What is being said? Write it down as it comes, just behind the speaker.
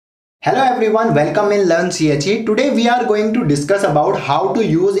Hello everyone, welcome in Learn CHE. Today we are going to discuss about how to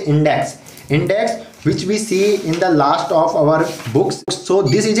use index. Index which we see in the last of our books. So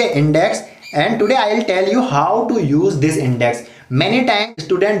this is a index and today I will tell you how to use this index. Many times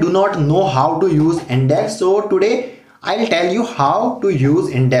students do not know how to use index. So today I will tell you how to use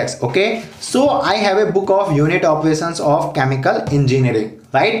index. Okay. So I have a book of unit operations of chemical engineering,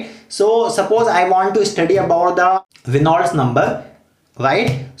 right? So suppose I want to study about the Reynolds number,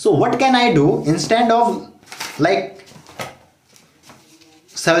 right? So what can I do instead of like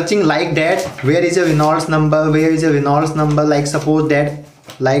searching like that, where is a Reynolds number, where is a Reynolds number, like suppose that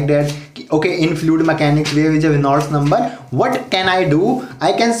like that, okay, in fluid mechanics where is a Reynolds number. What can I do?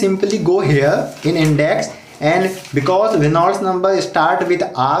 I can simply go here in index, and because Reynolds number start with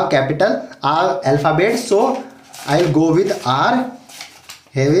R, capital R alphabet, so I'll go with R.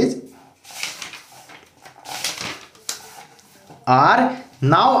 Here is R.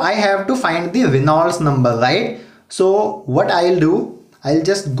 Now I have to find the Reynolds number, right? So what I'll do, I'll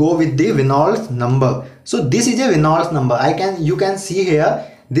just go with the Reynolds number. So this is a Reynolds number. You can see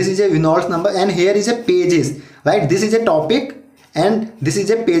here, this is a Reynolds number, and here is a pages, right? This is a topic and this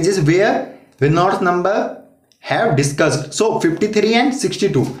is a pages where Reynolds number have discussed. So 53 and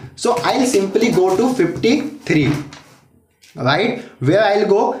 62. So I'll simply go to 53, right? Where I'll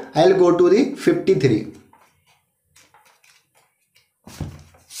go to the 53.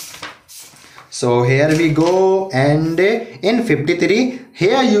 So here we go, and in 53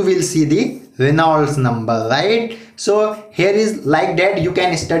 here you will see the Reynolds number, right? So here is like that, you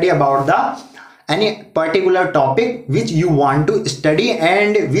can study about the any particular topic which you want to study,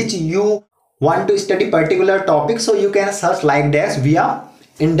 and which you want to study particular topic, so you can search like this via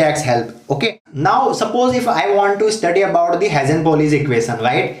index help. Okay, now suppose if I want to study about the Hazen-Pauli's equation,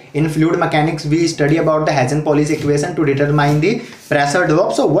 right? In fluid mechanics we study about the Hazen-Pauli's equation to determine the pressure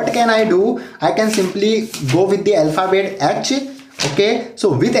drop. So what can I do? I can simply go with the alphabet H. Okay,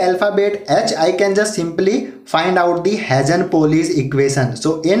 so with alphabet H I can just simply find out the Hazen-Pauli's equation.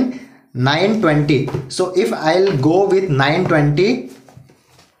 So in 920, so if I'll go with 920,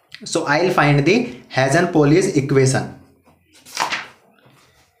 so I'll find the Hazen-Pauli's equation.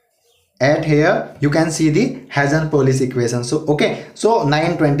 At here you can see the Hazen-Pauli's equation. So okay, so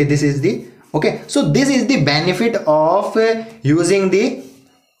 920, this is the okay. So this is the benefit of using the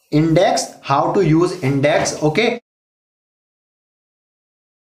index, how to use index. Okay,